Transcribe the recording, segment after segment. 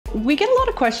We get a lot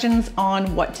of questions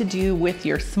on what to do with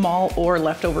your small or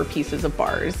leftover pieces of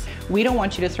bars. We don't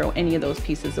want you to throw any of those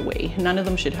pieces away. None of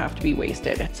them should have to be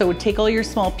wasted. So take all your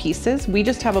small pieces. We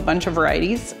just have a bunch of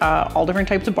varieties, all different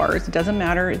types of bars. It doesn't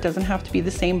matter, it doesn't have to be the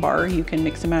same bar. You can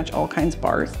mix and match all kinds of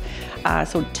bars.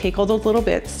 So take all those little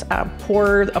bits,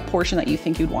 pour a portion that you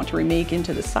think you'd want to remake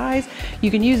into the size. You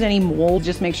can use any mold,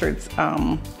 just make sure it's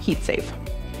heat safe.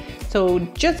 So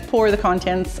just pour the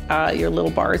contents, your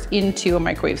little bars, into a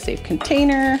microwave safe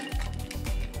container,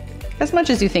 as much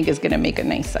as you think is gonna make a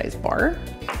nice size bar.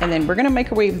 And then we're gonna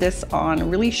microwave this on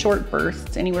really short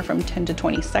bursts, anywhere from 10 to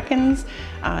 20 seconds.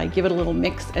 Give it a little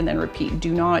mix and then repeat.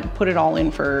 Do not put it all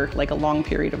in for like a long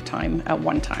period of time at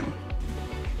one time.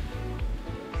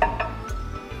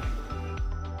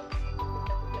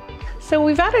 So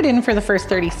we've added in for the first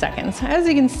 30 seconds. As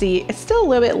you can see, it's still a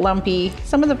little bit lumpy.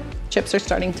 Some of the chips are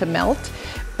starting to melt,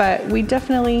 but we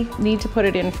definitely need to put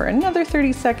it in for another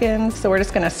 30 seconds. So we're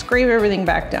just gonna scrape everything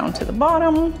back down to the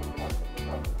bottom.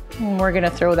 And we're gonna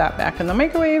throw that back in the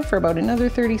microwave for about another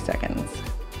 30 seconds.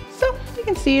 So you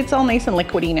can see it's all nice and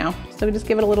liquidy now. So just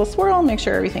give it a little swirl, make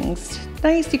sure everything's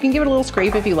nice. You can give it a little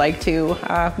scrape if you like to.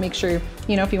 Make sure,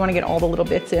 if you wanna get all the little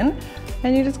bits in.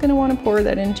 And you're just gonna wanna pour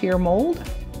that into your mold.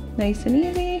 Nice and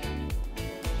easy.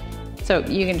 So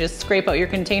you can just scrape out your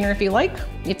container if you like.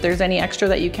 If there's any extra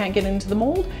that you can't get into the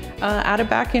mold, add it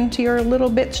back into your little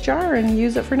bits jar and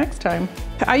use it for next time.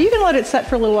 You can let it set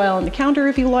for a little while on the counter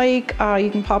if you like.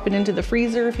 You can pop it into the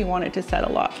freezer if you want it to set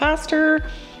a lot faster.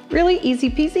 Really easy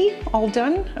peasy, all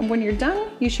done. And when you're done,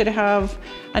 you should have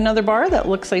another bar that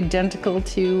looks identical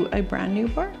to a brand new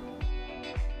bar.